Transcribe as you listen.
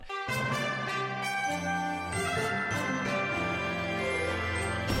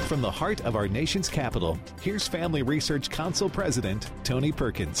from the heart of our nation's capital, here's Family Research Council President Tony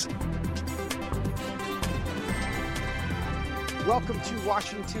Perkins. Welcome to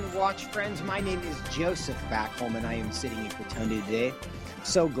Washington Watch, friends. My name is Joseph Backholm, and I am sitting in for Tony today.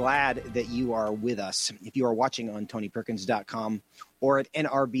 So glad that you are with us. If you are watching on TonyPerkins.com or at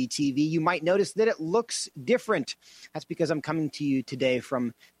NRB TV, you might notice that it looks different. That's because I'm coming to you today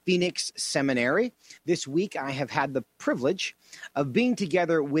from Phoenix Seminary. This week, I have had the privilege of being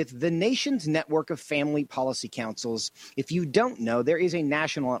together with the nation's network of family policy councils. If you don't know, there is a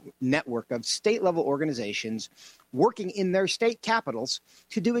national network of state-level organizations working in their state capitals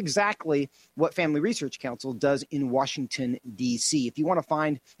to do exactly what Family Research Council does in Washington, D.C. If you want to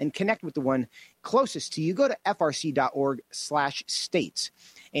find and connect with the one closest to you, go to frc.org/states.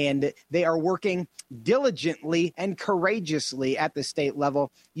 And they are working diligently and courageously at the state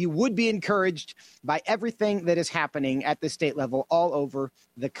level. You would be encouraged by everything that is happening at the state level all over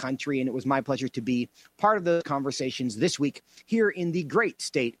the country. And it was my pleasure to be part of the conversations this week here in the great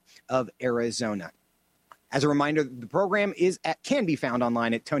state of Arizona. As a reminder, the program can be found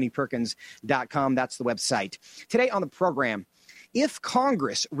online at TonyPerkins.com. That's the website. Today on the program, if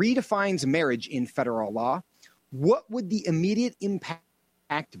Congress redefines marriage in federal law, what would the immediate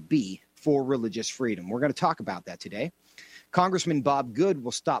impact be for religious freedom? We're going to talk about that today. Congressman Bob Good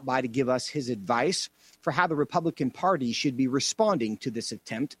will stop by to give us his advice for how the Republican Party should be responding to this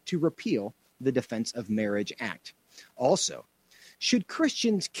attempt to repeal the Defense of Marriage Act. Also, should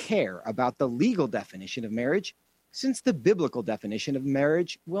Christians care about the legal definition of marriage, since the biblical definition of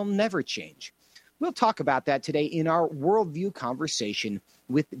marriage will never change? We'll talk about that today in our Worldview conversation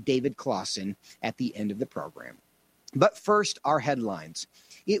with David Clausen at the end of the program. But first, our headlines.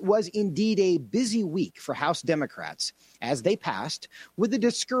 It was indeed a busy week for House Democrats as they passed, with a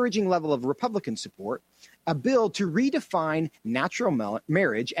discouraging level of Republican support, a bill to redefine natural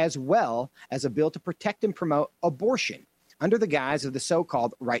marriage as well as a bill to protect and promote abortion under the guise of the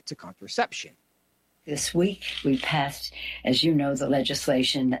so-called right to contraception. This week, we passed, as you know, the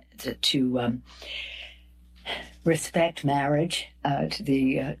legislation to respect marriage,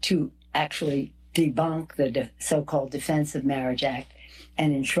 to actually debunk the so-called Defense of Marriage Act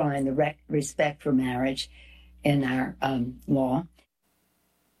and enshrine the respect for marriage in our law.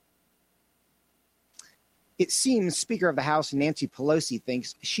 It seems Speaker of the House Nancy Pelosi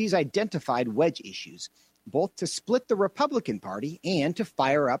thinks she's identified wedge issues, both to split the Republican Party and to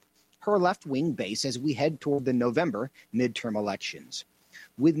fire up her left-wing base as we head toward the November midterm elections.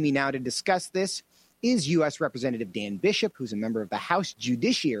 With me now to discuss this is U.S. Representative Dan Bishop, who's a member of the House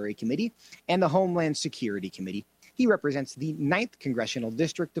Judiciary Committee and the Homeland Security Committee. He represents the 9th Congressional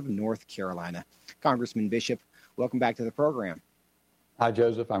District of North Carolina. Congressman Bishop, welcome back to the program. Hi,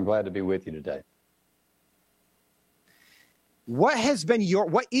 Joseph. I'm glad to be with you today. What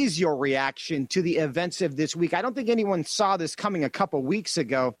is your reaction to the events of this week? I don't think anyone saw this coming a couple weeks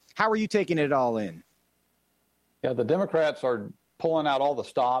ago. How are you taking it all in? Yeah, the Democrats are pulling out all the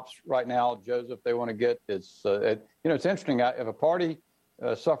stops right now, Joseph. They want to get it's interesting. If a party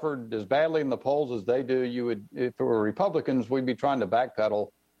suffered as badly in the polls as they do, if it were Republicans, we'd be trying to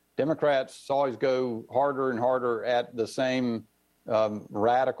backpedal. Democrats always go harder and harder at the same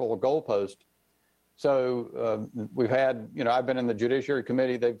radical goalpost. So we've had, I've been in the Judiciary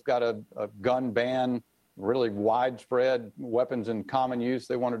Committee. They've got a gun ban, really widespread weapons in common use.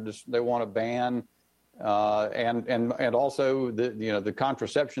 They want to ban, and also the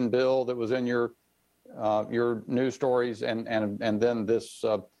contraception bill that was in your news stories, and then this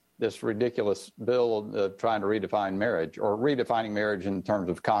ridiculous bill trying to redefine marriage, or redefining marriage in terms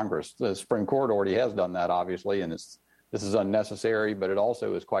of Congress. The Supreme Court already has done that, obviously, and this is unnecessary, but it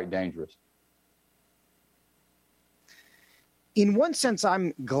also is quite dangerous. In one sense,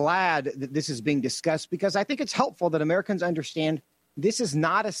 I'm glad that this is being discussed because I think it's helpful that Americans understand this is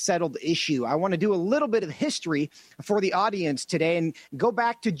not a settled issue. I want to do a little bit of history for the audience today and go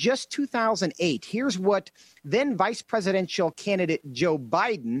back to just 2008. Here's what then Vice Presidential candidate Joe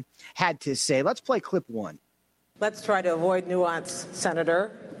Biden had to say. Let's play clip one. Let's try to avoid nuance,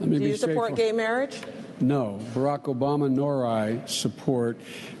 Senator. Do you support gay marriage? No, Barack Obama nor I support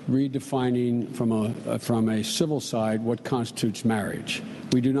redefining from a civil side what constitutes marriage.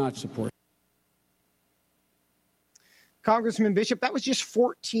 We do not support. Congressman Bishop, that was just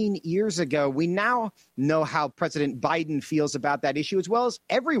 14 years ago. We now know how President Biden feels about that issue, as well as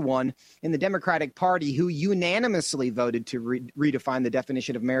everyone in the Democratic Party who unanimously voted to redefine the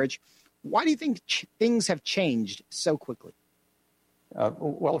definition of marriage. Why do you think things have changed so quickly?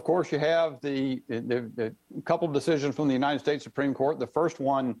 Well, of course, you have the couple of decisions from the United States Supreme Court. The first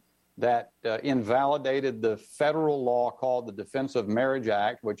one that invalidated the federal law called the Defense of Marriage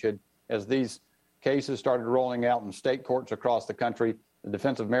Act, which had, as these cases started rolling out in state courts across the country, the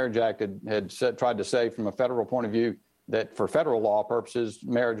Defense of Marriage Act tried to say from a federal point of view that for federal law purposes,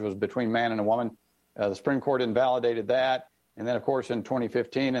 marriage was between man and a woman. The Supreme Court invalidated that. And then, of course, in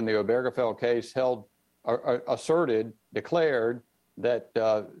 2015, in the Obergefell case, declared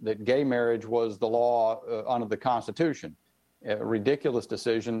that gay marriage was the law under the Constitution. A ridiculous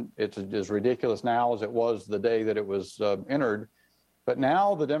decision. It's as ridiculous now as it was the day that it was entered. But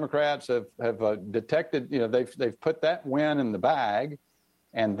now the Democrats have detected, they've put that win in the bag,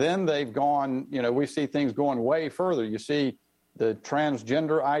 and then they've gone, we see things going way further. You see the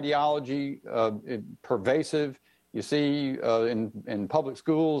transgender ideology pervasive. You see in public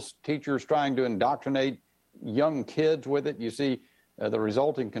schools, teachers trying to indoctrinate young kids with it. You see the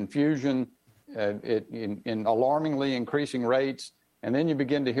resulting confusion in alarmingly increasing rates. And then you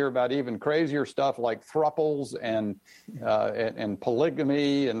begin to hear about even crazier stuff like thruples and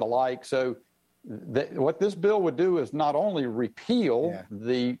polygamy and the like. So what this bill would do is not only repeal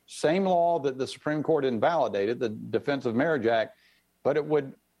the same law that the Supreme Court invalidated, the Defense of Marriage Act, but it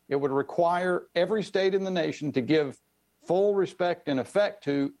would require every state in the nation to give full respect and effect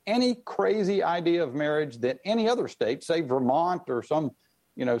to any crazy idea of marriage that any other state, say Vermont or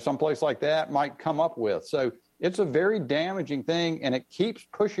someplace like that, might come up with. So it's a very damaging thing, and it keeps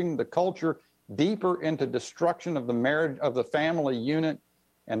pushing the culture deeper into destruction of the marriage, of the family unit,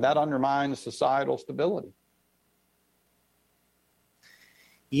 and that undermines societal stability.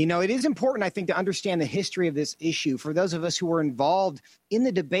 It is important, I think, to understand the history of this issue. For those of us who were involved in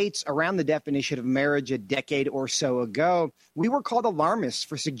the debates around the definition of marriage a decade or so ago, we were called alarmists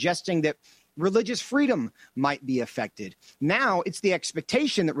for suggesting that religious freedom might be affected. Now it's the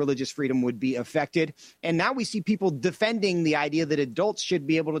expectation that religious freedom would be affected. And now we see people defending the idea that adults should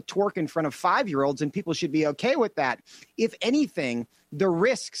be able to twerk in front of 5-year-olds and people should be okay with that. If anything, the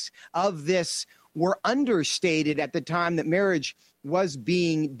risks of this were understated at the time that marriage was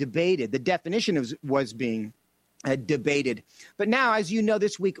being debated. The definition was being debated. But now, as you know,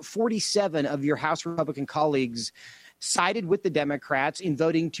 this week, 47 of your House Republican colleagues sided with the Democrats in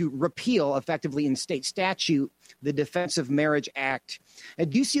voting to repeal, effectively in state statute, the Defense of Marriage Act.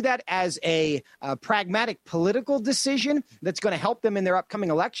 Do you see that as a pragmatic political decision that's going to help them in their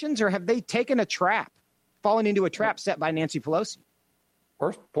upcoming elections, or have they fallen into a trap set by Nancy Pelosi?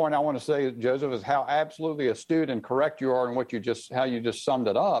 First point I want to say, Joseph, is how absolutely astute and correct you are in how you just summed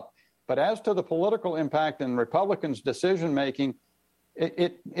it up. But as to the political impact and Republicans' decision making,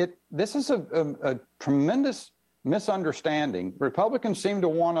 this is a tremendous misunderstanding. Republicans seem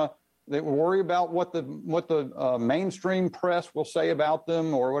to they worry about what the mainstream press will say about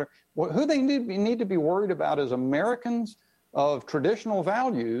them, or whatever. Who they need to be worried about is Americans of traditional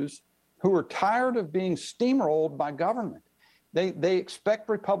values who are tired of being steamrolled by government. They expect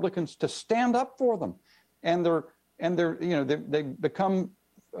Republicans to stand up for them, and they become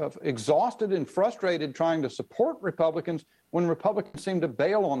exhausted and frustrated trying to support Republicans when Republicans seem to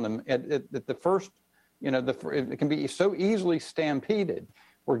bail on them at the first. It can be so easily stampeded.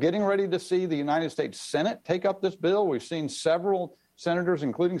 We're getting ready to see the United States Senate take up this bill. We've seen several senators,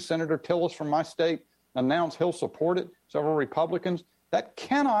 including Senator Tillis from my state, announce he'll support it. Several Republicans. That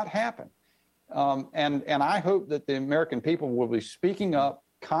cannot happen. And I hope that the American people will be speaking up,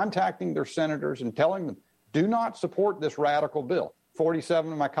 contacting their senators and telling them, do not support this radical bill.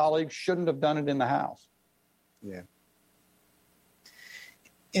 47 of my colleagues shouldn't have done it in the House. Yeah.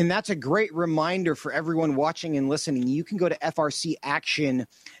 And that's a great reminder for everyone watching and listening. You can go to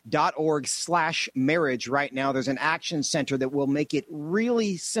frcaction.org/marriage right now. There's an action center that will make it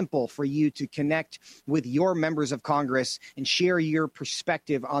really simple for you to connect with your members of Congress and share your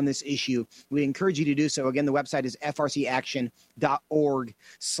perspective on this issue. We encourage you to do so. Again, the website is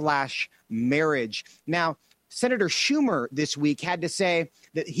frcaction.org/marriage. Now, Senator Schumer this week had to say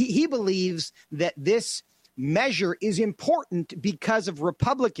that he believes that this measure is important because of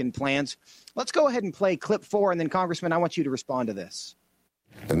Republican plans. Let's go ahead and play clip 4, and then, Congressman, I want you to respond to this.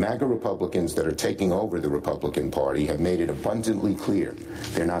 The MAGA Republicans that are taking over the Republican Party have made it abundantly clear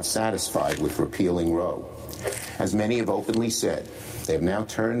they're not satisfied with repealing Roe. As many have openly said, they have now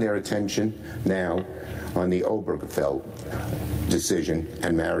turned their attention on the Obergefell decision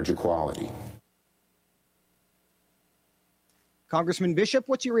and marriage equality. Congressman Bishop,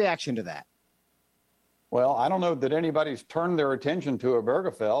 what's your reaction to that? Well, I don't know that anybody's turned their attention to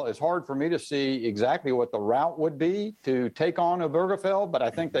Obergefell. It's hard for me to see exactly what the route would be to take on Obergefell, but I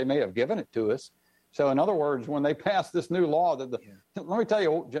think they may have given it to us. So in other words, when they pass this new law, let me tell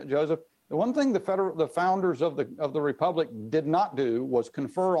you, Joseph, The one thing the founders of the Republic did not do was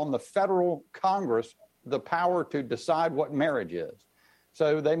confer on the federal Congress the power to decide what marriage is.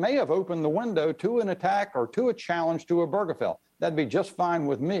 So they may have opened the window to an attack or to a challenge to Obergefell. That'd be just fine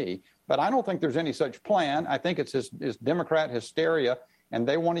with me, but I don't think there's any such plan. I think it's Democrat hysteria, and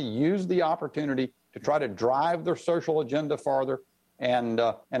they want to use the opportunity to try to drive their social agenda farther. And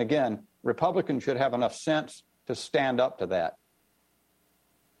again, Republicans should have enough sense to stand up to that.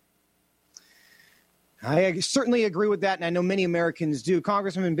 I certainly agree with that, and I know many Americans do.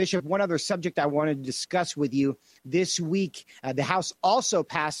 Congressman Bishop, one other subject I wanted to discuss with you. This week, the House also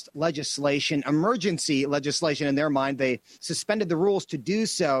passed legislation, emergency legislation in their mind. They suspended the rules to do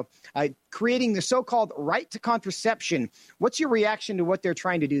so, creating the so-called right to contraception. What's your reaction to what they're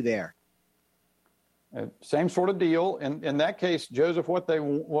trying to do there? Same sort of deal. In that case, Joseph,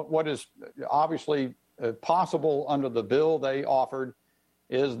 what is obviously possible under the bill they offered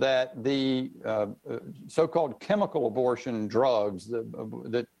is that the so-called chemical abortion drugs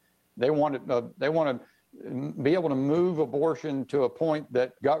that they want to be able to move abortion to a point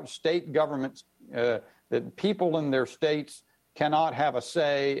that state governments, that people in their states cannot have a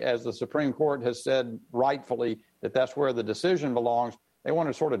say, as the Supreme Court has said rightfully that that's where the decision belongs. They want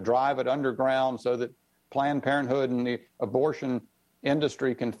to sort of drive it underground so that Planned Parenthood and the abortion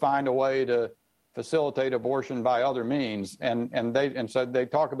industry can find a way to facilitate abortion by other means. And so they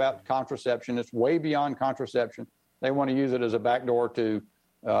talk about contraception. It's way beyond contraception. They want to use it as a backdoor to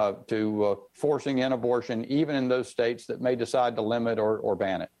forcing in abortion, even in those states that may decide to limit or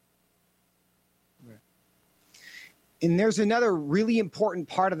ban it. And there's another really important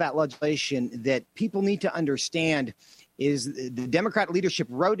part of that legislation that people need to understand is the Democrat leadership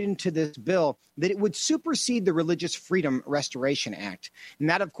wrote into this bill that it would supersede the Religious Freedom Restoration Act. And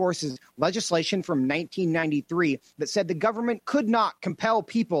that, of course, is legislation from 1993 that said the government could not compel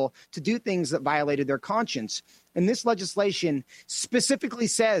people to do things that violated their conscience. And this legislation specifically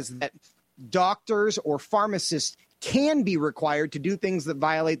says that doctors or pharmacists can be required to do things that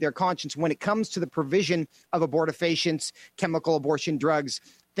violate their conscience when it comes to the provision of abortifacients, chemical abortion drugs,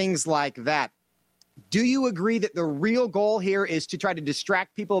 things like that. Do you agree that the real goal here is to try to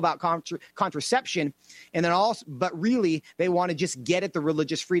distract people about contraception, and then also, but really they want to just get at the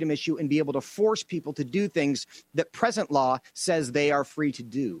religious freedom issue and be able to force people to do things that present law says they are free to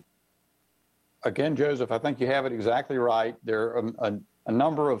do? Again, Joseph, I think you have it exactly right. There are a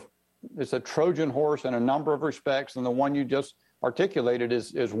number of, it's a Trojan horse in a number of respects, and the one you just articulated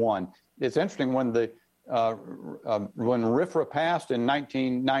is one. It's interesting when RFRA passed in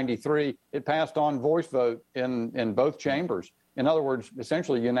 1993, it passed on voice vote in both chambers. In other words,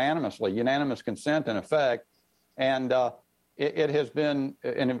 essentially unanimous consent in effect. And it has been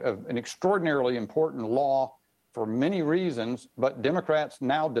an extraordinarily important law for many reasons, but Democrats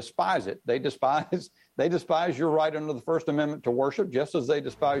now despise it. They despise your right under the First Amendment to worship, just as they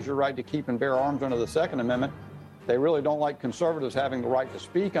despise your right to keep and bear arms under the Second Amendment. They really don't like conservatives having the right to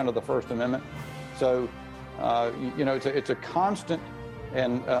speak under the First Amendment. So, it's a constant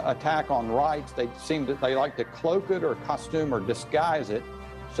attack on rights. They like to cloak it or costume or disguise it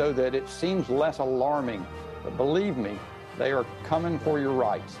so that it seems less alarming. But believe me, they are coming for your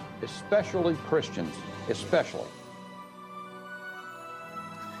rights, especially Christians, especially.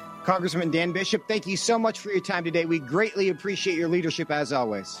 Congressman Dan Bishop, thank you so much for your time today. We greatly appreciate your leadership as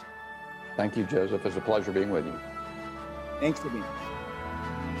always. Thank you, Joseph. It's a pleasure being with you. Thanks for being here.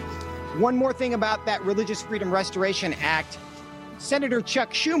 One more thing about that Religious Freedom Restoration Act. Senator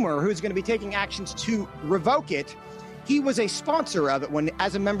Chuck Schumer, who's going to be taking actions to revoke it, he was a sponsor of it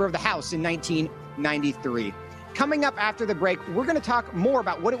as a member of the House in 1993. Coming up after the break, we're going to talk more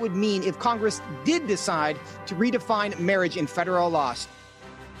about what it would mean if Congress did decide to redefine marriage in federal law.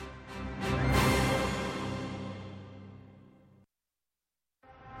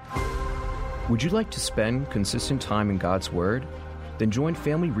 Would you like to spend consistent time in God's Word? Then join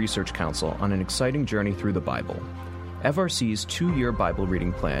Family Research Council on an exciting journey through the Bible. FRC's 2-year Bible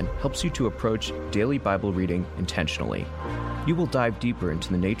reading plan helps you to approach daily Bible reading intentionally. You will dive deeper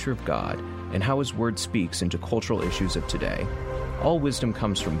into the nature of God and how His Word speaks into cultural issues of today. All wisdom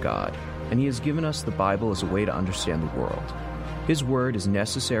comes from God, and He has given us the Bible as a way to understand the world. His Word is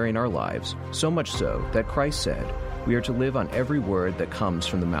necessary in our lives, so much so that Christ said we are to live on every word that comes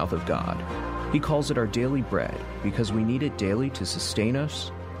from the mouth of God. He calls it our daily bread because we need it daily to sustain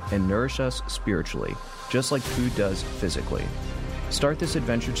us and nourish us spiritually, just like food does physically. Start this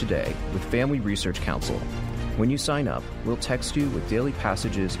adventure today with Family Research Council. When you sign up, we'll text you with daily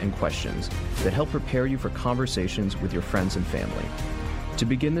passages and questions that help prepare you for conversations with your friends and family. To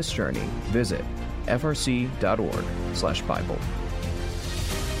begin this journey, visit frc.org/Bible.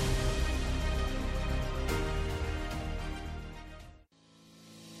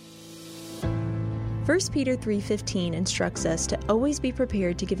 1 Peter 3:15 instructs us to always be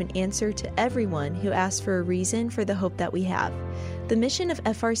prepared to give an answer to everyone who asks for a reason for the hope that we have. The mission of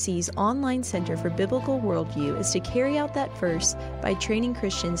FRC's online Center for Biblical Worldview is to carry out that verse by training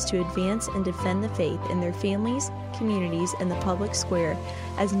Christians to advance and defend the faith in their families, communities, and the public square,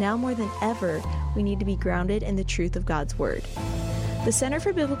 as now more than ever, we need to be grounded in the truth of God's Word. The Center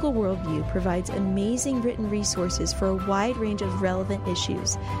for Biblical Worldview provides amazing written resources for a wide range of relevant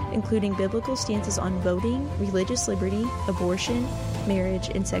issues, including biblical stances on voting, religious liberty, abortion, marriage,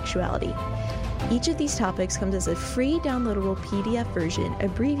 and sexuality. Each of these topics comes as a free downloadable PDF version,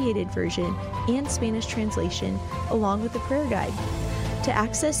 abbreviated version, and Spanish translation, along with the prayer guide. To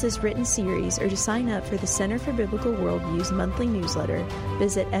access this written series or to sign up for the Center for Biblical Worldview's monthly newsletter,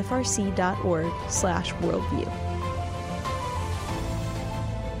 visit frc.org/worldview.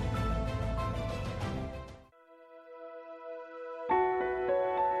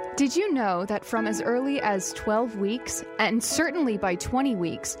 Did you know that from as early as 12 weeks, and certainly by 20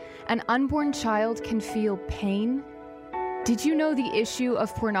 weeks, an unborn child can feel pain? Did you know the issue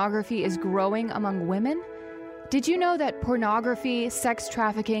of pornography is growing among women? Did you know that pornography, sex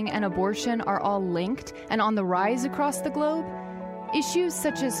trafficking, and abortion are all linked and on the rise across the globe? Issues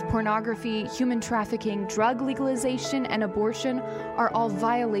such as pornography, human trafficking, drug legalization, and abortion are all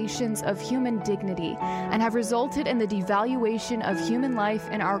violations of human dignity and have resulted in the devaluation of human life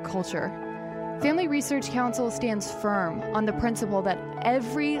in our culture. Family Research Council stands firm on the principle that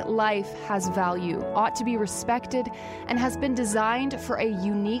every life has value, ought to be respected, and has been designed for a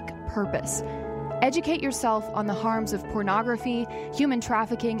unique purpose. Educate yourself on the harms of pornography, human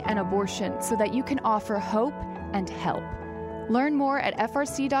trafficking, and abortion so that you can offer hope and help. Learn more at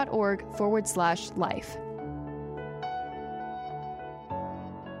frc.org/life.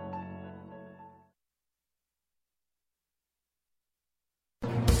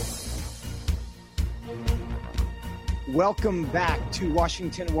 Welcome back to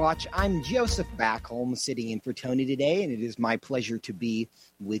Washington Watch. I'm Joseph Backholm, sitting in for Tony today, and it is my pleasure to be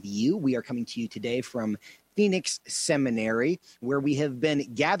with you. We are coming to you today from Phoenix Seminary, where we have been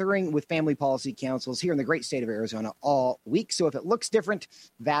gathering with family policy councils here in the great state of Arizona all week. So if it looks different,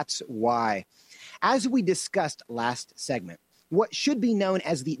 that's why. As we discussed last segment, what should be known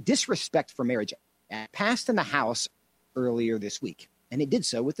as the Disrespect for Marriage Act passed in the House earlier this week, and it did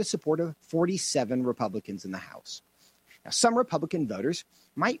so with the support of 47 Republicans in the House. Now, some Republican voters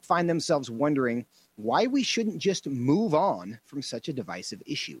might find themselves wondering why we shouldn't just move on from such a divisive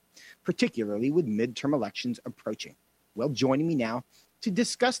issue, particularly with midterm elections approaching. Well, joining me now to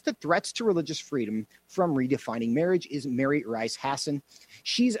discuss the threats to religious freedom from redefining marriage is Mary Rice Hasson.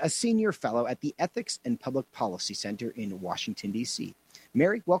 She's a senior fellow at the Ethics and Public Policy Center in Washington, D.C.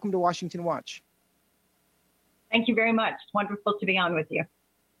 Mary, welcome to Washington Watch. Thank you very much. It's wonderful to be on with you.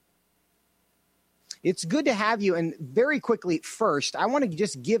 It's good to have you. And very quickly, first, I want to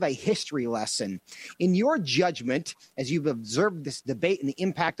just give a history lesson. In your judgment, as you've observed this debate and the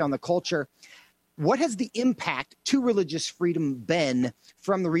impact on the culture, what has the impact to religious freedom been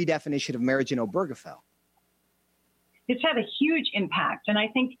from the redefinition of marriage in Obergefell? It's had a huge impact. And I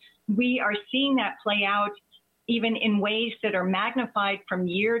think we are seeing that play out even in ways that are magnified from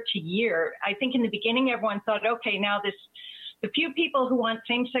year to year. I think in the beginning, everyone thought, okay, now the few people who want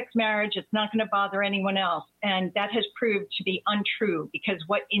same-sex marriage, it's not going to bother anyone else. And that has proved to be untrue, because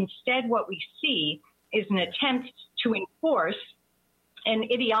what we see is an attempt to enforce an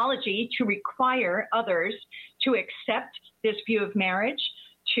ideology to require others to accept this view of marriage,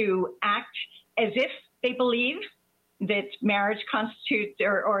 to act as if they believe that marriage constitutes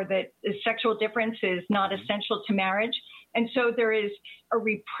or that sexual difference is not essential to marriage. And so there is a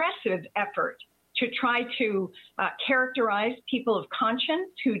repressive effort to try to characterize people of conscience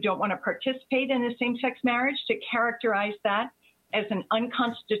who don't want to participate in a same-sex marriage, to characterize that as an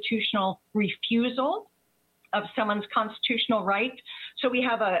unconstitutional refusal of someone's constitutional right. So we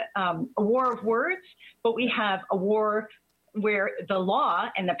have a war of words, but we have a war where the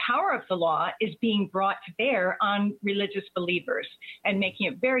law and the power of the law is being brought to bear on religious believers and making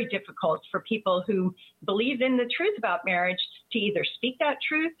it very difficult for people who believe in the truth about marriage to either speak that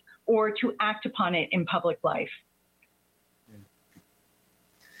truth or to act upon it in public life.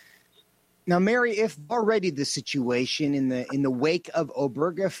 Now, Mary, if already the situation in the wake of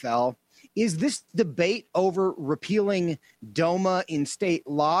Obergefell, is this debate over repealing DOMA in state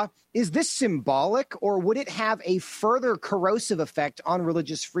law, is this symbolic, or would it have a further corrosive effect on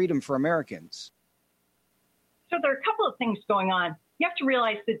religious freedom for Americans? So there are a couple of things going on. You have to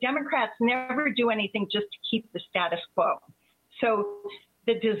realize the Democrats never do anything just to keep the status quo. So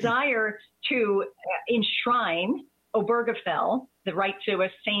the desire to enshrine Obergefell, the right to a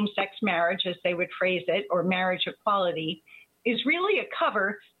same-sex marriage, as they would phrase it, or marriage equality, is really a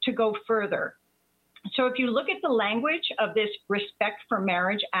cover to go further. So if you look at the language of this Respect for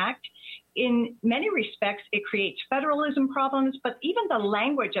Marriage Act, in many respects, it creates federalism problems, but even the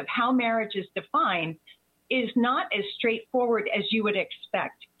language of how marriage is defined is not as straightforward as you would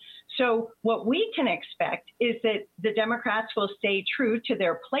expect. So what we can expect is that the Democrats will stay true to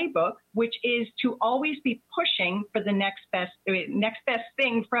their playbook, which is to always be pushing for the next best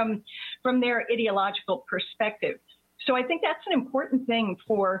thing from their ideological perspective. So I think that's an important thing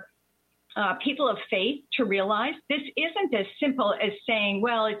for people of faith to realize. This isn't as simple as saying,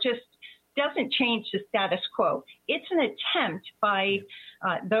 well, it just doesn't change the status quo. It's an attempt by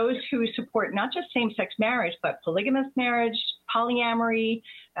those who support not just same-sex marriage, but polygamous marriage, polyamory,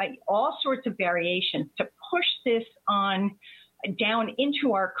 all sorts of variations to push this on down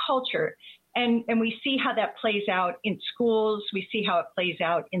into our culture. And we see how that plays out in schools. We see how it plays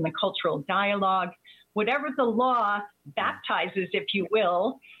out in the cultural dialogue. Whatever the law baptizes, if you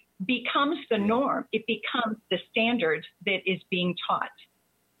will, becomes the norm. It becomes the standard that is being taught.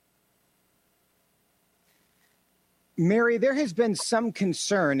 Mary, there has been some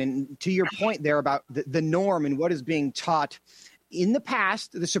concern, and to your point there about the norm and what is being taught. In the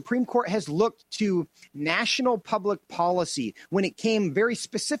past, the Supreme Court has looked to national public policy when it came very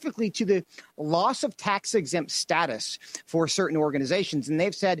specifically to the loss of tax-exempt status for certain organizations. And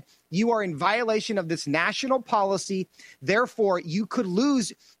they've said, you are in violation of this national policy, therefore you could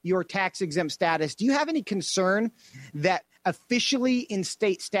lose your tax-exempt status. Do you have any concern that officially in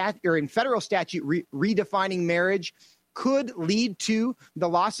state stat or in federal statute redefining marriage could lead to the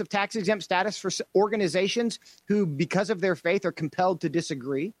loss of tax-exempt status for organizations who, because of their faith, are compelled to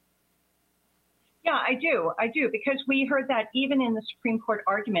disagree? Yeah, I do, because we heard that even in the Supreme Court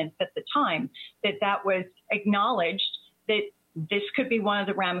arguments at the time, that was acknowledged that this could be one of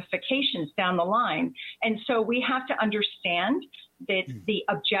the ramifications down the line. And so we have to understand that the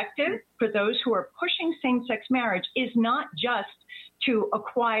objective for those who are pushing same-sex marriage is not just to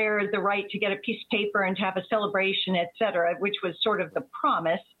acquire the right to get a piece of paper and to have a celebration, et cetera, which was sort of the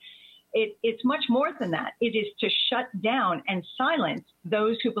promise. It's much more than that. It is to shut down and silence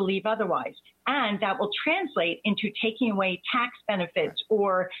those who believe otherwise. And that will translate into taking away tax benefits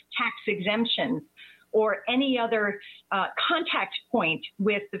or tax exemptions or any other contact point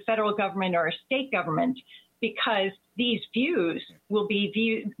with the federal government or a state government, because these views will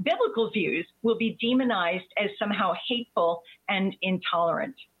be biblical views will be demonized as somehow hateful and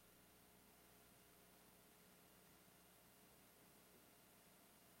intolerant.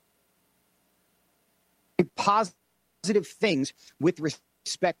 Positive things with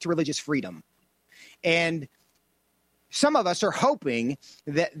respect to religious freedom. And some of us are hoping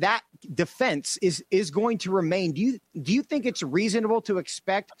that that defense is going to remain. Do you think it's reasonable to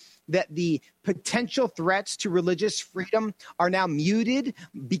expect that the potential threats to religious freedom are now muted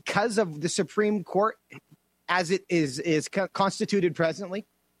because of the Supreme Court as it is constituted presently?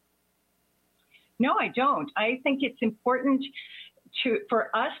 No, I don't. I think it's important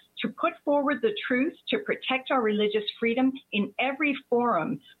for us to put forward the truth, to protect our religious freedom in every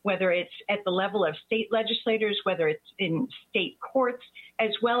forum, whether it's at the level of state legislators, whether it's in state courts,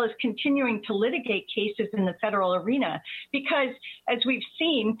 as well as continuing to litigate cases in the federal arena. Because as we've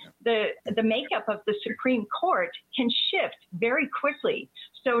seen, the makeup of the Supreme Court can shift very quickly.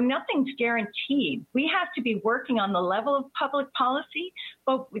 So nothing's guaranteed. We have to be working on the level of public policy,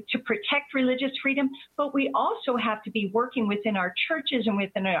 but to protect religious freedom, but we also have to be working within our churches and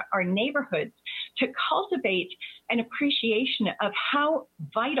within our neighborhoods to cultivate an appreciation of how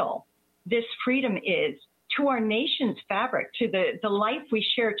vital this freedom is to our nation's fabric, to the life we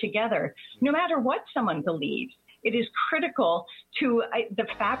share together, no matter what someone believes. It is critical to the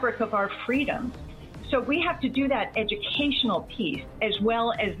fabric of our freedom. So we have to do that educational piece as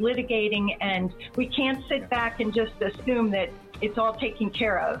well as litigating, and we can't sit back and just assume that it's all taken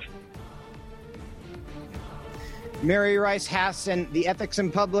care of. Mary Rice Hasson, the Ethics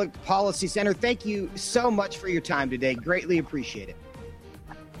and Public Policy Center, thank you so much for your time today. Greatly appreciate it.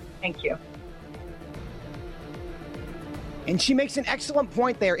 Thank you. And she makes an excellent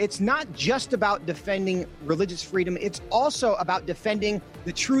point there. It's not just about defending religious freedom. It's also about defending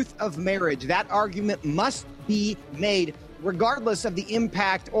the truth of marriage. That argument must be made regardless of the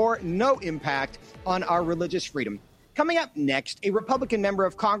impact or no impact on our religious freedom. Coming up next, a Republican member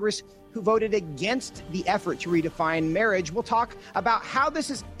of Congress who voted against the effort to redefine marriage will talk about how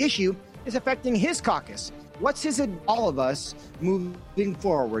this issue is affecting his caucus. What's his and all of us moving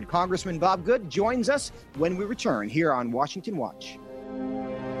forward? Congressman Bob Good joins us when we return here on Washington Watch.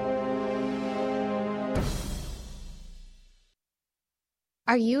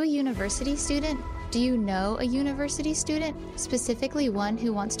 Are you a university student? Do you know a university student, specifically one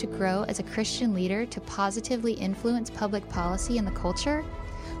who wants to grow as a Christian leader to positively influence public policy and the culture?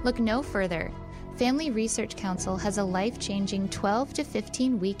 Look no further. Family Research Council has a life-changing 12 to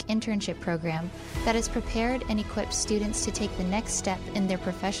 15-week internship program that has prepared and equipped students to take the next step in their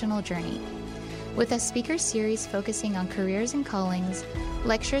professional journey. With a speaker series focusing on careers and callings,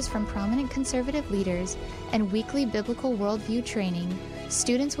 lectures from prominent conservative leaders, and weekly biblical worldview training,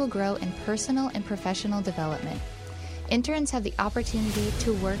 students will grow in personal and professional development. Interns have the opportunity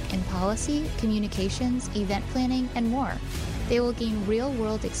to work in policy, communications, event planning, and more. They will gain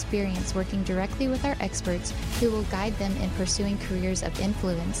real-world experience working directly with our experts who will guide them in pursuing careers of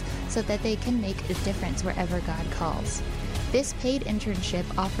influence so that they can make a difference wherever God calls. This paid internship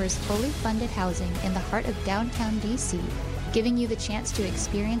offers fully funded housing in the heart of downtown D.C., giving you the chance to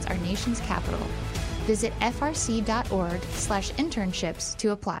experience our nation's capital. Visit frc.org/internships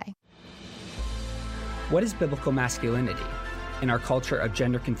to apply. What is biblical masculinity? In our culture of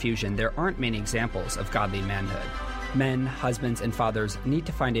gender confusion, there aren't many examples of godly manhood. Men, husbands, and fathers need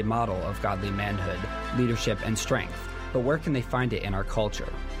to find a model of godly manhood, leadership, and strength. But where can they find it in our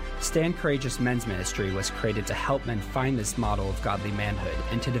culture? Stand Courageous Men's Ministry was created to help men find this model of godly manhood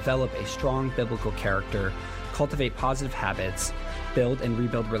and to develop a strong biblical character, cultivate positive habits, build and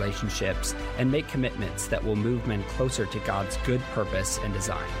rebuild relationships, and make commitments that will move men closer to God's good purpose and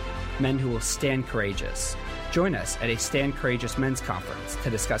design. Men who will stand courageous. Join us at a Stand Courageous Men's Conference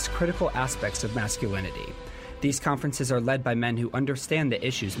to discuss critical aspects of masculinity. These conferences are led by men who understand the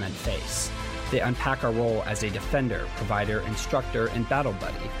issues men face. They unpack our role as a defender, provider, instructor, and battle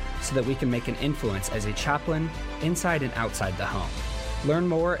buddy so that we can make an influence as a chaplain inside and outside the home. Learn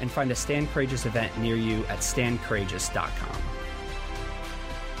more and find a Stand Courageous event near you at standcourageous.com.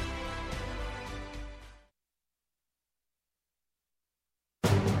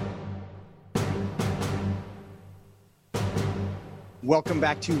 Welcome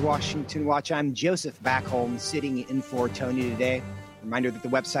back to Washington Watch. I'm Joseph Backholm, sitting in for Tony today. Reminder that the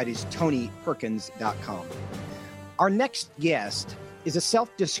website is tonyperkins.com. Our next guest is a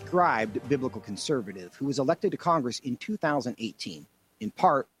self-described biblical conservative who was elected to Congress in 2018, in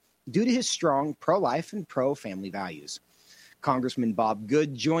part due to his strong pro-life and pro-family values. Congressman Bob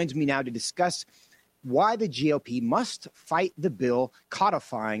Good joins me now to discuss why the GOP must fight the bill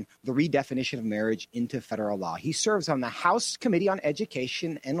codifying the redefinition of marriage into federal law. He serves on the House Committee on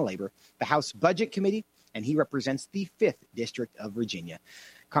Education and Labor, the House Budget Committee, and he represents the 5th District of Virginia.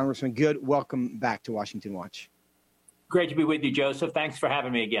 Congressman Good, welcome back to Washington Watch. Great to be with you, Joseph. Thanks for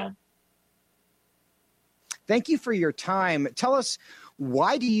having me again. Thank you for your time. Tell us,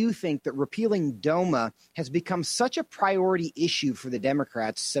 why do you think that repealing DOMA has become such a priority issue for the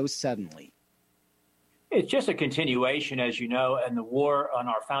Democrats so suddenly? It's just a continuation, as you know, and the war on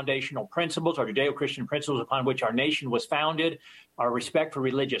our foundational principles, our Judeo-Christian principles upon which our nation was founded, our respect for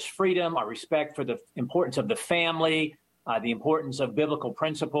religious freedom, our respect for the importance of the family, the importance of biblical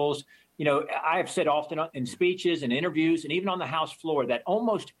principles. You know, I have said often in speeches and interviews and even on the House floor that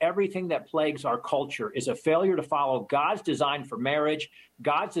almost everything that plagues our culture is a failure to follow God's design for marriage,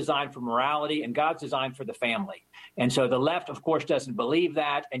 God's design for morality, and God's design for the family. And so the left, of course, doesn't believe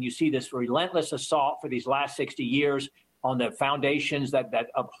that. And you see this relentless assault for these last 60 years on the foundations that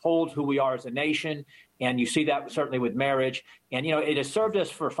uphold who we are as a nation. And you see that certainly with marriage. And, you know, it has served us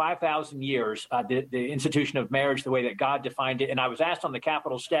for 5,000 years, the institution of marriage, the way that God defined it. And I was asked on the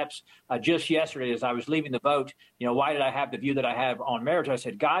Capitol steps just yesterday as I was leaving the vote, you know, why did I have the view that I have on marriage? I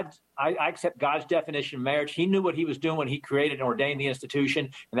said, I accept God's definition of marriage. He knew what he was doing when he created and ordained the institution,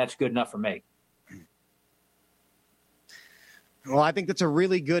 and that's good enough for me. Well, I think that's a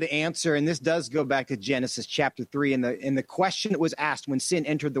really good answer, and this does go back to Genesis chapter 3 and the question that was asked when sin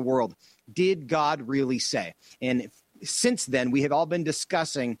entered the world. Did God really say? And since then, we have all been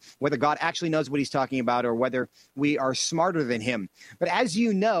discussing whether God actually knows what he's talking about or whether we are smarter than him. But as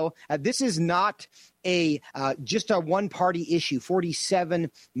you know, this is not just a one-party issue. 47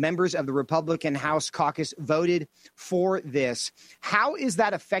 members of the Republican House caucus voted for this. How is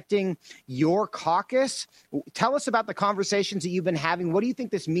that affecting your caucus? Tell us about the conversations that you've been having. What do you think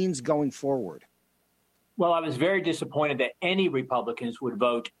this means going forward? Well, I was very disappointed that any Republicans would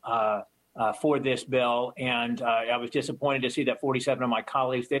vote for this bill, and I was disappointed to see that 47 of my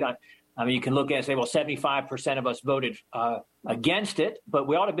colleagues did. I mean, you can look at it and say, well, 75% of us voted against it, but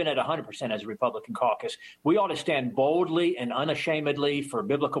we ought to have been at 100% as a Republican caucus. We ought to stand boldly and unashamedly for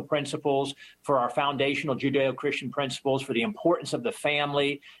biblical principles, for our foundational Judeo-Christian principles, for the importance of the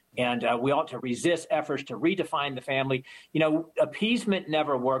family. And we ought to resist efforts to redefine the family. Appeasement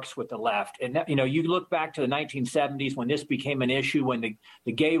never works with the left. And, you look back to the 1970s when this became an issue, when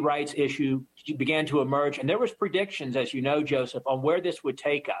the gay rights issue began to emerge. And there was predictions, as you know, Joseph, on where this would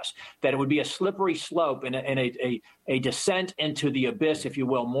take us, that it would be a slippery slope and a descent into the abyss, if you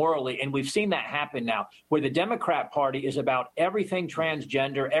will, morally. And we've seen that happen now, where the Democrat Party is about everything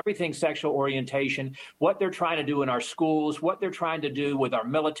transgender, everything sexual orientation, what they're trying to do in our schools, what they're trying to do with our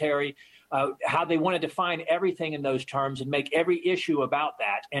military, how they want to define everything in those terms and make every issue about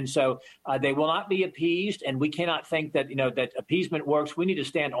that. And so they will not be appeased, and we cannot think that, that appeasement works. We need to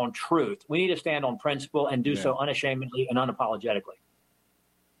stand on truth. We need to stand on principle and do so unashamedly and unapologetically.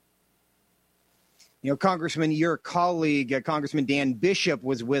 Congressman, your colleague, Congressman Dan Bishop,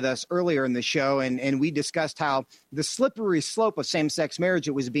 was with us earlier in the show, and we discussed how the slippery slope of same-sex marriage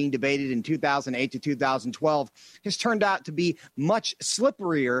that was being debated in 2008 to 2012 has turned out to be much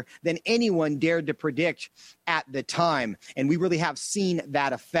slipperier than anyone dared to predict at the time. And we really have seen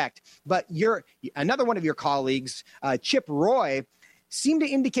that effect. But another one of your colleagues, Chip Roy, seemed to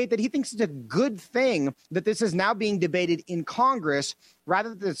indicate that he thinks it's a good thing that this is now being debated in Congress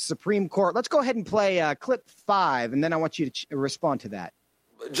rather than the Supreme Court. Let's go ahead and play clip 5, and then I want you to respond to that.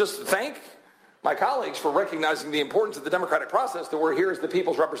 Just thank my colleagues for recognizing the importance of the democratic process, that we're here as the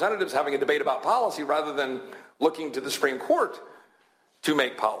people's representatives having a debate about policy rather than looking to the Supreme Court to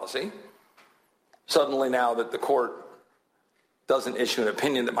make policy. Suddenly now that the court doesn't issue an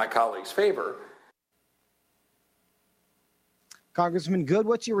opinion that my colleagues favor. Congressman Good,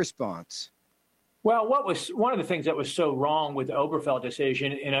 what's your response? Well, what was one of the things that was so wrong with the Obergefell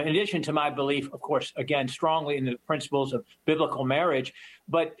decision, in addition to my belief, of course, again, strongly in the principles of biblical marriage,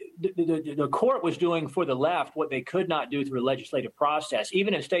 but the court was doing for the left what they could not do through a legislative process.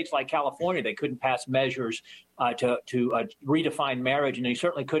 Even in states like California, they couldn't pass measures to redefine marriage, and they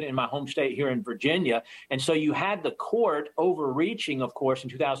certainly couldn't in my home state here in Virginia. And so you had the court overreaching, of course, in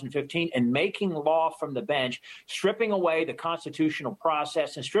 2015 and making law from the bench, stripping away the constitutional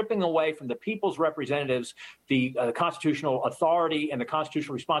process and stripping away from the people's representatives the constitutional authority and the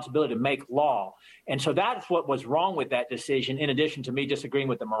constitutional responsibility to make law. And so that's what was wrong with that decision, in addition to me disagreeing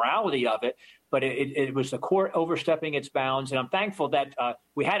with the morality of it. But it was the court overstepping its bounds. And I'm thankful that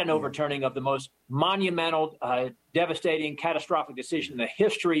we had an overturning of the most monumental, devastating, catastrophic decision in the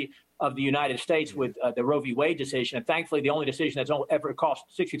history of the United States with the Roe v. Wade decision. And thankfully, the only decision that's ever cost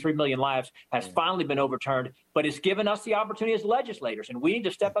 63 million lives has finally been overturned. But it's given us the opportunity as legislators. And we need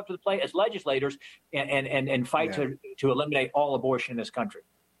to step up to the plate as legislators and fight to eliminate all abortion in this country.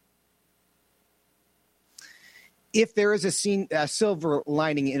 If there is a silver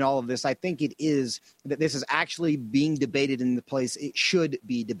lining in all of this, I think it is that this is actually being debated in the place it should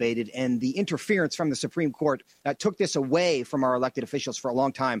be debated. And the interference from the Supreme Court took this away from our elected officials for a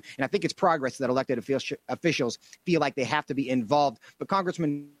long time. And I think it's progress that elected officials feel like they have to be involved. But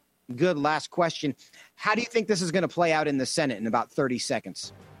Congressman Good, last question. How do you think this is going to play out in the Senate in about 30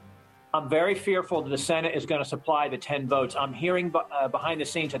 seconds? I'm very fearful that the Senate is going to supply the 10 votes. I'm hearing behind the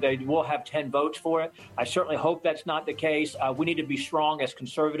scenes that they will have 10 votes for it. I certainly hope that's not the case. We need to be strong as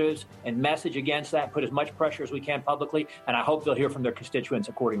conservatives and message against that, put as much pressure as we can publicly, and I hope they'll hear from their constituents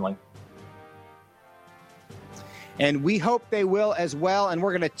accordingly. And we hope they will as well, and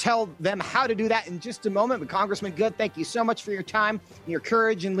we're going to tell them how to do that in just a moment. But Congressman Good, thank you so much for your time, your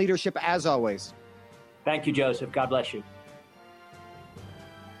courage, and leadership as always. Thank you, Joseph. God bless you.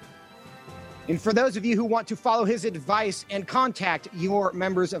 And for those of you who want to follow his advice and contact your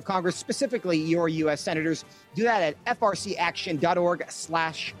members of Congress, specifically your U.S. senators, do that at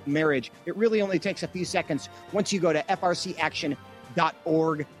frcaction.org/marriage. It really only takes a few seconds once you go to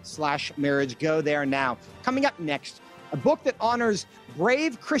frcaction.org/marriage. Go there now. Coming up next, a book that honors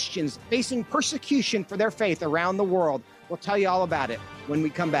brave Christians facing persecution for their faith around the world. We'll tell you all about it when we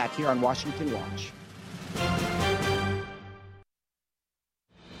come back here on Washington Watch.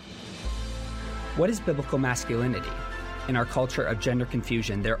 What is biblical masculinity? In our culture of gender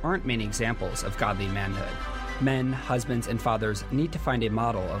confusion, there aren't many examples of godly manhood. Men, husbands, and fathers need to find a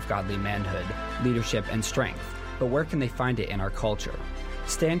model of godly manhood, leadership, and strength. But where can they find it in our culture?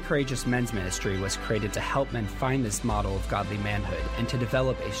 Stand Courageous Men's Ministry was created to help men find this model of godly manhood and to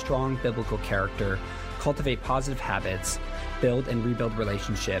develop a strong biblical character, cultivate positive habits, build and rebuild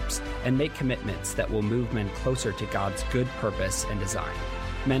relationships, and make commitments that will move men closer to God's good purpose and design.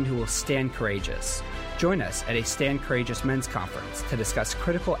 Men who will stand courageous. Join us at a Stand Courageous Men's Conference to discuss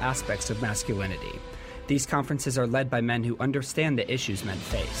critical aspects of masculinity. These conferences are led by men who understand the issues men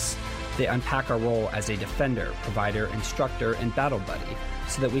face. They unpack our role as a defender, provider, instructor, and battle buddy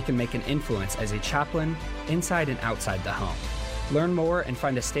so that we can make an influence as a chaplain inside and outside the home. Learn more and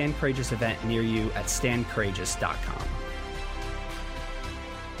find a Stand Courageous event near you at standcourageous.com.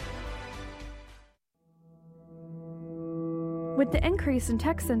 With the increase in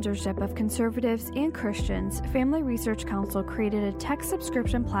tech censorship of conservatives and Christians, Family Research Council created a tech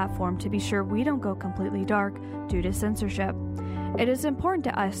subscription platform to be sure we don't go completely dark due to censorship. It is important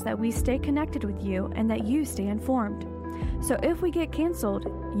to us that we stay connected with you and that you stay informed. So if we get canceled,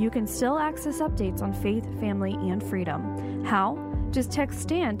 you can still access updates on faith, family, and freedom. How? Just text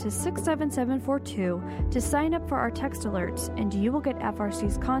STAND to 67742 to sign up for our text alerts, and you will get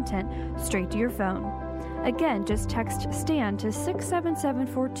FRC's content straight to your phone. Again, just text STAND to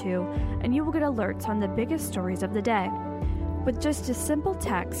 67742 and you will get alerts on the biggest stories of the day. With just a simple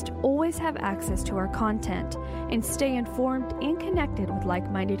text, always have access to our content and stay informed and connected with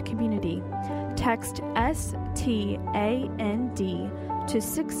like-minded community. Text STAND to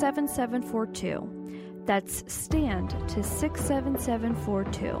 67742. That's STAND to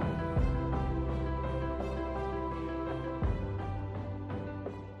 67742.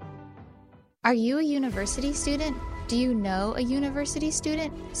 Are you a university student? Do you know a university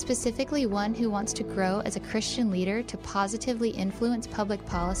student, specifically one who wants to grow as a Christian leader to positively influence public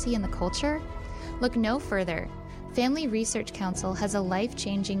policy and the culture? Look no further. Family Research Council has a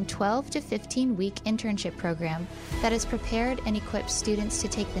life-changing 12 to 15-week internship program that has prepared and equipped students to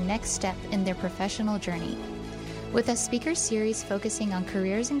take the next step in their professional journey. With a speaker series focusing on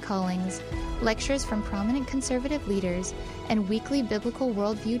careers and callings, lectures from prominent conservative leaders, and weekly biblical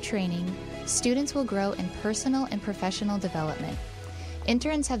worldview training, students will grow in personal and professional development.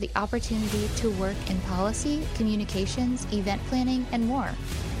 Interns have the opportunity to work in policy, communications, event planning, and more.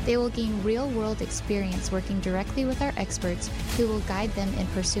 They will gain real-world experience working directly with our experts who will guide them in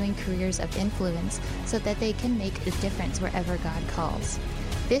pursuing careers of influence so that they can make a difference wherever God calls.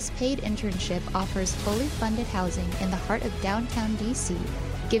 This paid internship offers fully funded housing in the heart of downtown DC,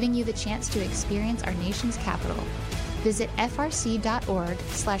 giving you the chance to experience our nation's capital. Visit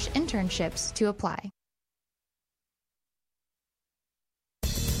frc.org/internships to apply.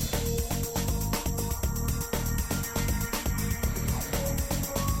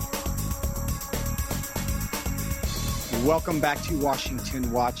 Welcome back to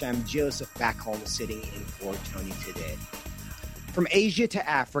Washington Watch. I'm Joseph Backholm, sitting in for Tony today. From Asia to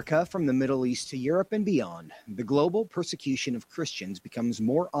Africa, from the Middle East to Europe and beyond, the global persecution of Christians becomes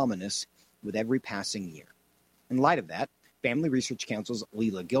more ominous with every passing year. In light of that, Family Research Council's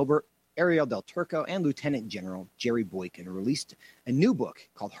Leila Gilbert, Ariel Del Turco, and Lieutenant General Jerry Boykin released a new book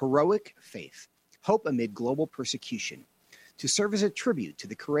called Heroic Faith, Hope Amid Global Persecution, to serve as a tribute to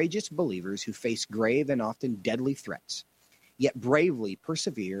the courageous believers who face grave and often deadly threats, yet bravely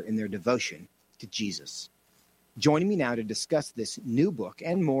persevere in their devotion to Jesus. Joining me now to discuss this new book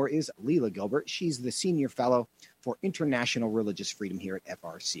and more is Leila Gilbert. She's the Senior Fellow for International Religious Freedom here at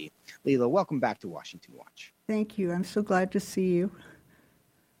FRC. Leila, welcome back to Washington Watch. Thank you. I'm so glad to see you.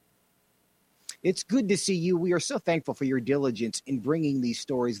 It's good to see you. We are so thankful for your diligence in bringing these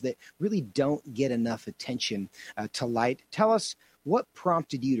stories that really don't get enough attention to light. Tell us, what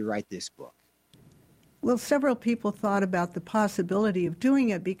prompted you to write this book? Well, several people thought about the possibility of doing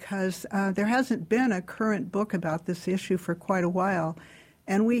it because there hasn't been a current book about this issue for quite a while.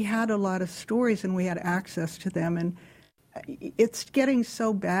 And we had a lot of stories and we had access to them. And it's getting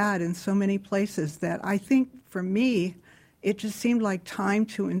so bad in so many places that I think for me, it just seemed like time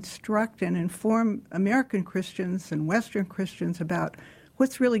to instruct and inform American Christians and Western Christians about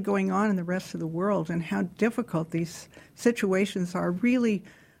what's really going on in the rest of the world and how difficult these situations are. Really,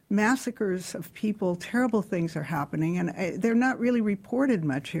 massacres of people, terrible things are happening, and they're not really reported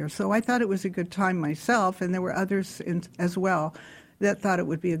much here. So I thought it was a good time myself, and there were others as well that thought it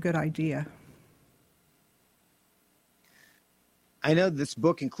would be a good idea. I know this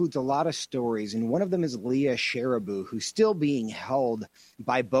book includes a lot of stories, and one of them is Leah Sharibu, who's still being held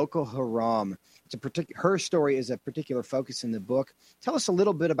by Boko Haram. Her story is a particular focus in the book. Tell us a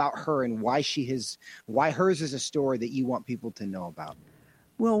little bit about her and why hers is a story that you want people to know about.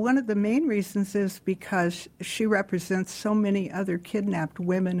 Well, one of the main reasons is because she represents so many other kidnapped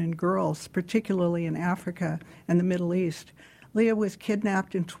women and girls, particularly in Africa and the Middle East. Leah was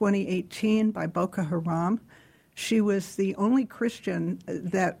kidnapped in 2018 by Boko Haram. She was the only Christian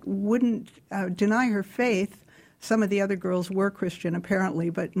that wouldn't deny her faith. Some of the other girls were Christian,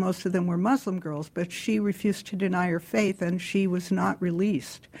 apparently, but most of them were Muslim girls. But she refused to deny her faith, and she was not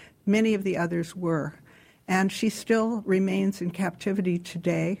released. Many of the others were. And she still remains in captivity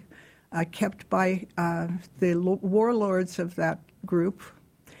today. kept by the warlords of that group.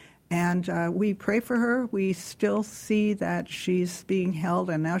 And we pray for her. We still see that she's being held,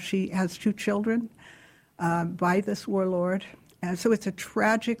 and now she has 2 children by this warlord. And so it's a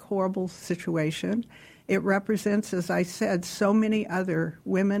tragic, horrible situation. It represents, as I said, so many other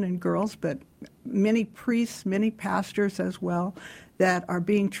women and girls, but many priests, many pastors as well, that are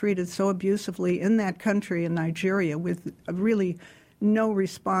being treated so abusively in that country, in Nigeria, with really no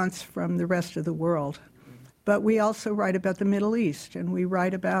response from the rest of the world. But we also write about the Middle East, and we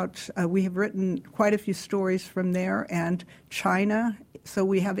write about, we have written quite a few stories from there, and China. So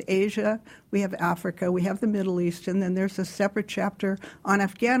we have Asia, we have Africa, we have the Middle East, and then there's a separate chapter on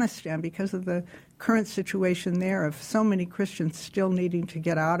Afghanistan because of the current situation there of so many Christians still needing to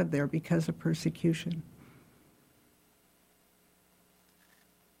get out of there because of persecution.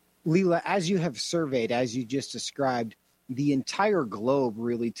 Leila, as you have surveyed, as you just described, the entire globe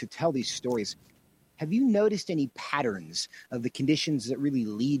really to tell these stories, have you noticed any patterns of the conditions that really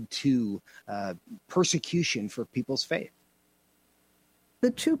lead to persecution for people's faith? The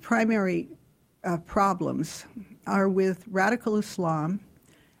 2 primary problems are with radical Islam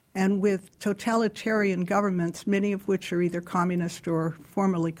and with totalitarian governments, many of which are either communist or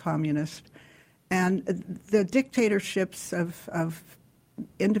formerly communist, and the dictatorships of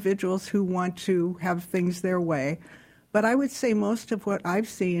individuals who want to have things their way. But I would say most of what I've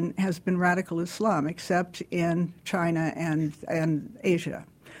seen has been radical Islam, except in China and Asia.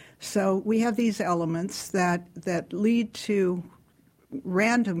 So we have these elements that lead to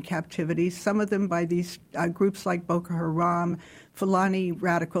random captivities, some of them by these groups like Boko Haram, Fulani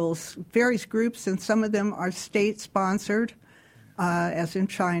radicals, various groups, and some of them are state-sponsored, as in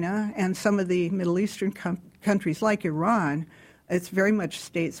China, and some of the Middle Eastern countries like Iran, it's very much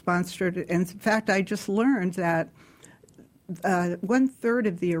state-sponsored. And in fact, I just learned that 1/3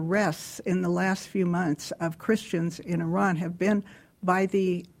 of the arrests in the last few months of Christians in Iran have been by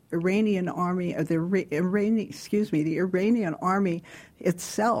the Iranian army, or the Iranian army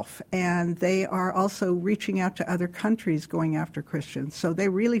itself, and they are also reaching out to other countries going after Christians. So they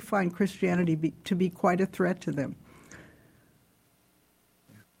really find Christianity to be quite a threat to them.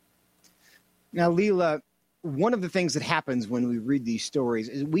 Now, Leila, one of the things that happens when we read these stories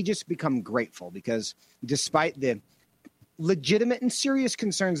is we just become grateful because despite the legitimate and serious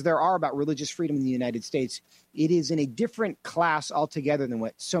concerns there are about religious freedom in the United States, it is in a different class altogether than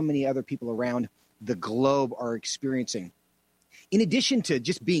what so many other people around the globe are experiencing. In addition to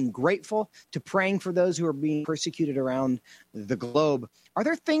just being grateful, to praying for those who are being persecuted around the globe, are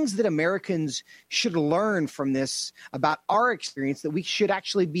there things that Americans should learn from this about our experience that we should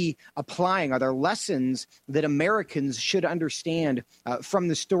actually be applying? Are there lessons that Americans should understand from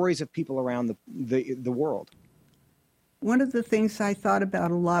the stories of people around the world? One of the things I thought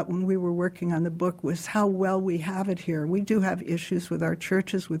about a lot when we were working on the book was how well we have it here. We do have issues with our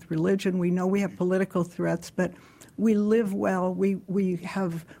churches, with religion. We know we have political threats, but we live well. We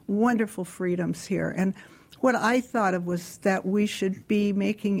have wonderful freedoms here. And what I thought of was that we should be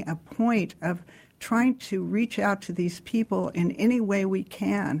making a point of trying to reach out to these people in any way we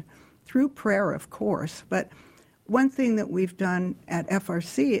can, through prayer, of course. But one thing that we've done at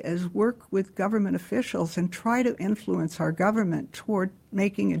FRC is work with government officials and try to influence our government toward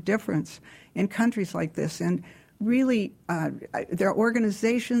making a difference in countries like this. And really, there are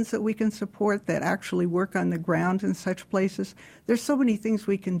organizations that we can support that actually work on the ground in such places. There's so many things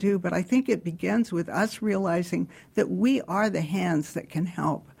we can do, but I think it begins with us realizing that we are the hands that can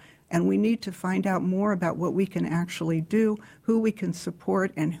help. And we need to find out more about what we can actually do, who we can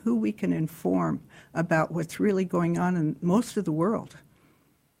support, and who we can inform about what's really going on in most of the world.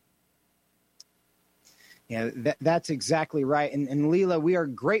 Yeah, that's exactly right. And Leila, we are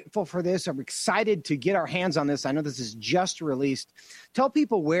grateful for this. I'm excited to get our hands on this. I know this is just released. Tell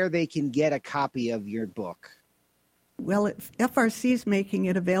people where they can get a copy of your book. Well, FRC is making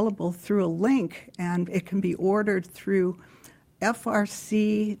it available through a link, and it can be ordered through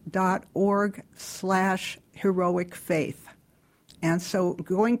frc.org/heroicfaith. And so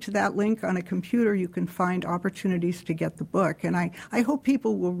going to that link on a computer, you can find opportunities to get the book. And I hope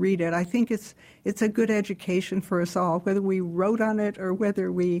people will read it. I think it's a good education for us all, whether we wrote on it or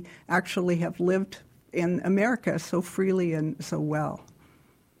whether we actually have lived in America so freely and so well.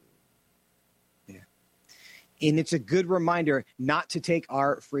 And it's a good reminder not to take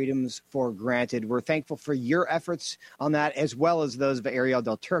our freedoms for granted. We're thankful for your efforts on that, as well as those of Ariel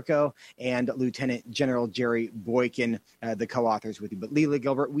Del Turco and Lieutenant General Jerry Boykin, the co-authors with you. But Leila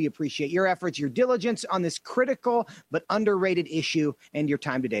Gilbert, we appreciate your efforts, your diligence on this critical but underrated issue, and your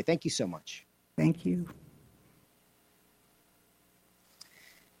time today. Thank you so much. Thank you.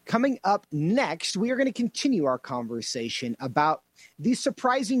 Coming up next, we are going to continue our conversation about the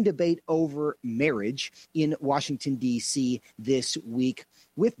surprising debate over marriage in Washington, D.C. this week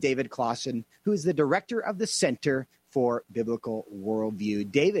with David Closson, who is the director of the Center for Biblical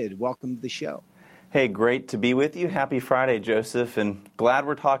Worldview. David, welcome to the show. Hey, great to be with you. Happy Friday, Joseph, and glad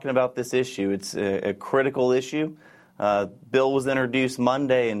we're talking about this issue. It's a critical issue. Bill was introduced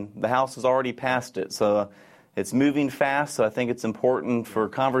Monday, and the House has already passed it, so it's moving fast. So I think it's important for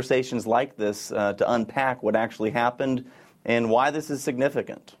conversations like this to unpack what actually happened and why this is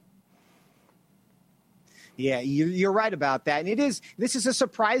significant. Yeah, you're right about that. And this is a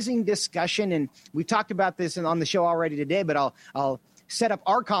surprising discussion, and we've talked about this on the show already today, but I'll set up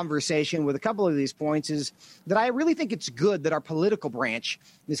our conversation with a couple of these points is that I really think it's good that our political branch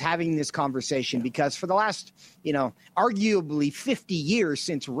is having this conversation because for the last, arguably 50 years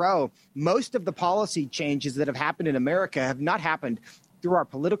since Roe, most of the policy changes that have happened in America have not happened through our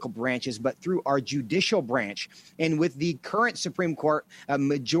political branches, but through our judicial branch. And with the current Supreme Court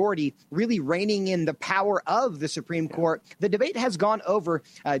majority really reigning in the power of the Supreme Court, the debate has gone over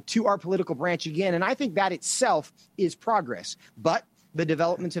to our political branch again. And I think that itself is progress. But the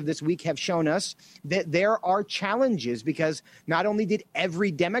developments of this week have shown us that there are challenges because not only did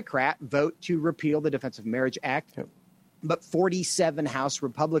every Democrat vote to repeal the Defense of Marriage Act, but 47 House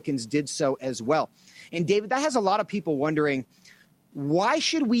Republicans did so as well. And David, that has a lot of people wondering, why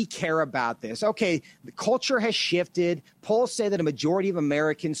should we care about this? Okay, the culture has shifted. Polls say that a majority of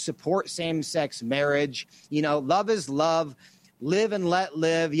Americans support same-sex marriage. Love is love. Live and let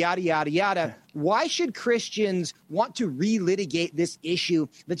live, yada, yada, yada. Why should Christians want to relitigate this issue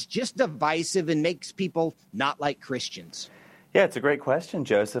that's just divisive and makes people not like Christians? Yeah, it's a great question,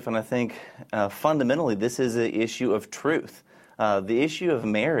 Joseph, and I think fundamentally this is an issue of truth. The issue of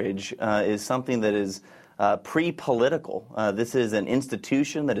marriage is something that is pre-political. This is an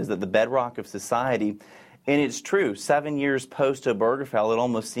institution that is at the bedrock of society, and it's true. 7 years post-Obergefell, it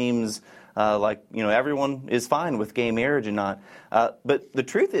almost seems like, everyone is fine with gay marriage and not. But the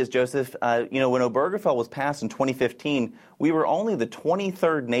truth is, Joseph, when Obergefell was passed in 2015, we were only the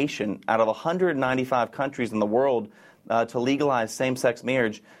 23rd nation out of 195 countries in the world to legalize same-sex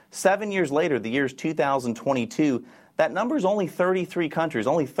marriage. 7 years later, the year's 2022, that number is only 33 countries.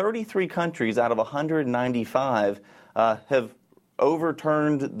 Only 33 countries out of 195 have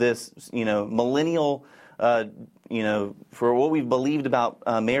overturned this, millennial, for what we've believed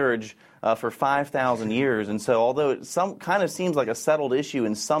about marriage for 5,000 years. And so although it seems like a settled issue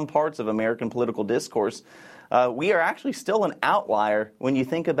in some parts of American political discourse, we are actually still an outlier when you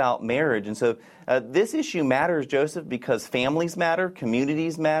think about marriage. And so this issue matters, Joseph, because families matter,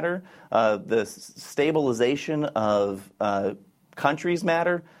 communities matter, the stabilization of countries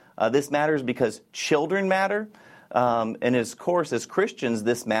matter. This matters because children matter. And of course, as Christians,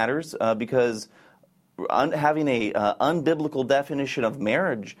 this matters because having a unbiblical definition of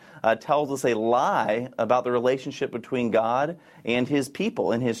marriage tells us a lie about the relationship between God and His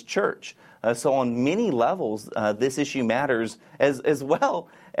people and His church. So on many levels, this issue matters as well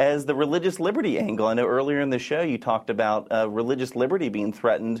as the religious liberty angle. I know earlier in the show you talked about religious liberty being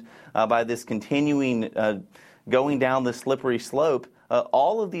threatened by this continuing going down the slippery slope.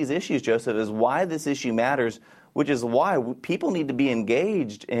 All of these issues, Joseph, is why this issue matters, which is why people need to be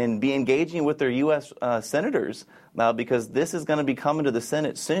engaged and be engaging with their U.S. senators because this is going to be coming to the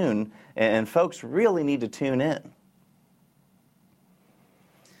Senate soon, and folks really need to tune in.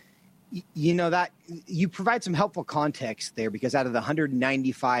 That you provide some helpful context there because out of the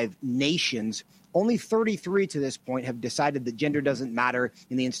 195 nations, only 33 to this point have decided that gender doesn't matter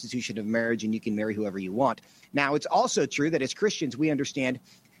in the institution of marriage and you can marry whoever you want. Now, it's also true that as Christians, we understand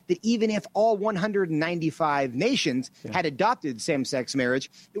that even if all 195 nations had adopted same-sex marriage,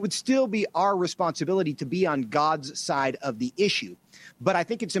 it would still be our responsibility to be on God's side of the issue. But I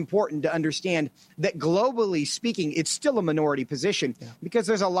think it's important to understand that globally speaking, it's still a minority position because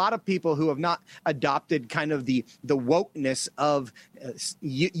there's a lot of people who have not adopted kind of the wokeness of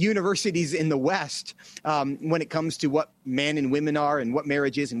universities in the West when it comes to what men and women are and what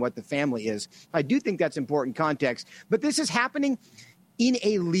marriage is and what the family is. I do think that's important context. But this is happening in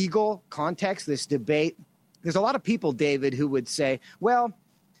a legal context, this debate. There's a lot of people, David, who would say, well,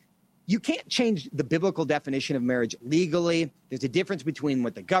 you can't change the biblical definition of marriage legally. There's a difference between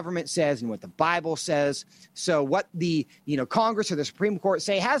what the government says and what the Bible says. So what the Congress or the Supreme Court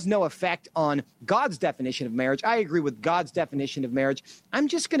say has no effect on God's definition of marriage. I agree with God's definition of marriage. I'm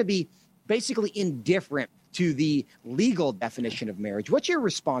just going to be basically indifferent to the legal definition of marriage. What's your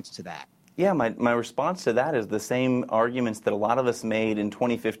response to that? Yeah, my response to that is the same arguments that a lot of us made in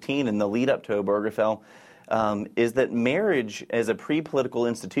 2015 in the lead up to Obergefell. is that marriage as a pre-political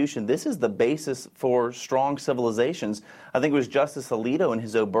institution, this is the basis for strong civilizations. I think it was Justice Alito in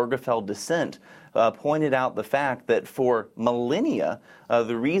his Obergefell dissent pointed out the fact that for millennia,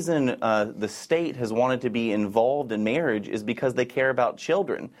 the reason the state has wanted to be involved in marriage is because they care about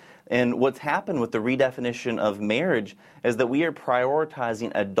children. And what's happened with the redefinition of marriage is that we are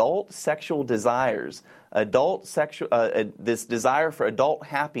prioritizing adult sexual desires, this desire for adult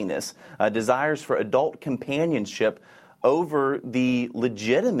happiness, desires for adult companionship over the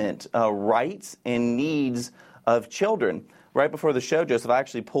legitimate rights and needs of children. Right before the show, Joseph, I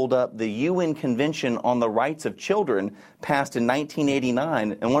actually pulled up the UN Convention on the Rights of Children passed in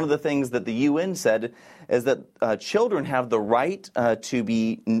 1989. And one of the things that the UN said is that children have the right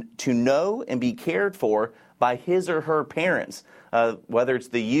to know and be cared for by his or her parents, whether it's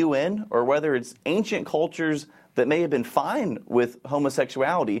the UN or whether it's ancient cultures that may have been fine with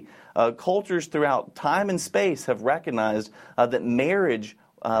homosexuality. Cultures throughout time and space have recognized that marriage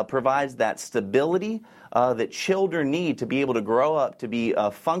provides that stability that children need to be able to grow up to be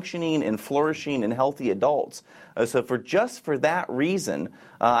functioning and flourishing and healthy adults. So for that reason,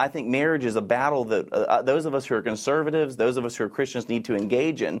 I think marriage is a battle that those of us who are conservatives, those of us who are Christians need to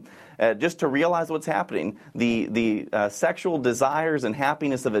engage in, just to realize what's happening. The sexual desires and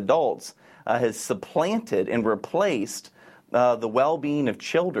happiness of adults has supplanted and replaced the well-being of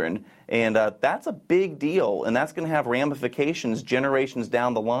children, and that's a big deal, and that's going to have ramifications generations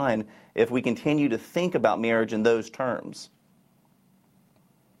down the line if we continue to think about marriage in those terms.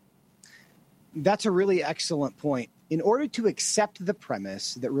 That's a really excellent point. In order to accept the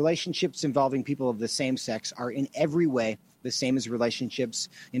premise that relationships involving people of the same sex are in every way the same as relationships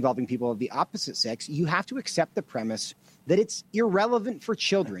involving people of the opposite sex, you have to accept the premise that it's irrelevant for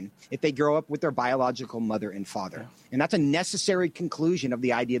children if they grow up with their biological mother and father. And that's a necessary conclusion of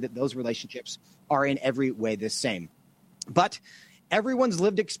the idea that those relationships are in every way the same. But everyone's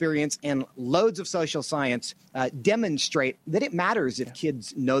lived experience and loads of social science demonstrate that it matters if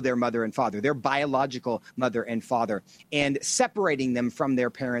kids know their mother and father, their biological mother and father, and separating them from their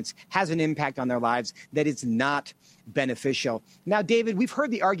parents has an impact on their lives that is not beneficial. Now, David, we've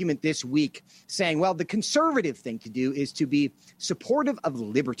heard the argument this week saying, well, the conservative thing to do is to be supportive of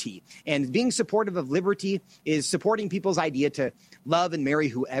liberty. And being supportive of liberty is supporting people's idea to love and marry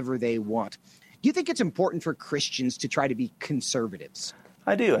whoever they want. Do you think it's important for Christians to try to be conservatives?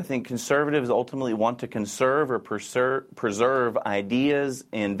 I do. I think conservatives ultimately want to conserve or preserve ideas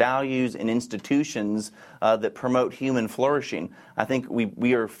and values and institutions that promote human flourishing. I think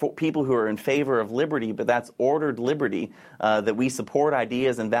we are people who are in favor of liberty, but that's ordered liberty, that we support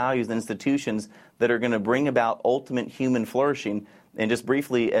ideas and values and institutions that are going to bring about ultimate human flourishing. And just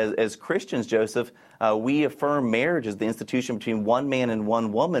briefly, as Christians, Joseph, we affirm marriage as the institution between one man and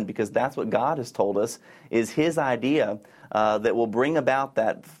one woman because that's what God has told us is his idea that will bring about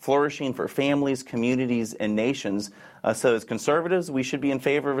that flourishing for families, communities, and nations. So as conservatives, we should be in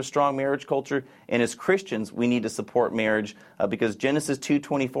favor of a strong marriage culture, and as Christians, we need to support marriage because Genesis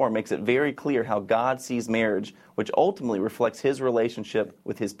 2:24 makes it very clear how God sees marriage, which ultimately reflects his relationship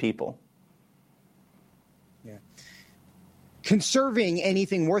with his people. Conserving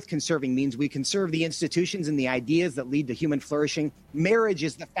anything worth conserving means we conserve the institutions and the ideas that lead to human flourishing. Marriage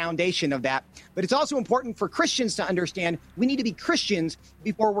is the foundation of that. But it's also important for Christians to understand we need to be Christians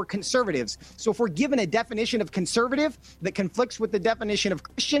before we're conservatives. So if we're given a definition of conservative that conflicts with the definition of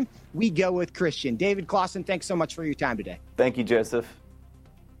Christian, we go with Christian. David Closson, thanks so much for your time today. Thank you, Joseph.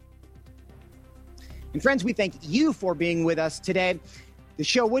 And friends, we thank you for being with us today. The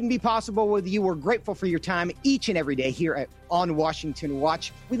show wouldn't be possible with you. We're grateful for your time each and every day here on Washington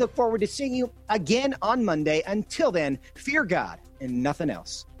Watch. We look forward to seeing you again on Monday. Until then, fear God and nothing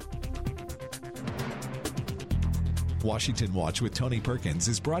else. Washington Watch with Tony Perkins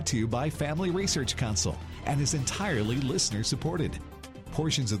is brought to you by Family Research Council and is entirely listener-supported.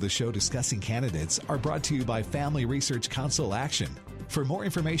 Portions of the show discussing candidates are brought to you by Family Research Council Action. For more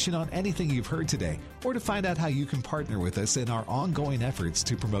information on anything you've heard today, or to find out how you can partner with us in our ongoing efforts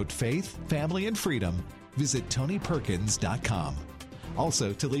to promote faith, family, and freedom, visit TonyPerkins.com.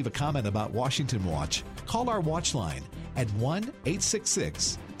 Also, to leave a comment about Washington Watch, call our watch line at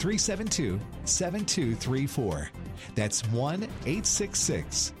 1-866-372-7234. That's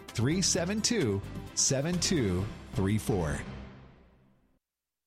 1-866-372-7234.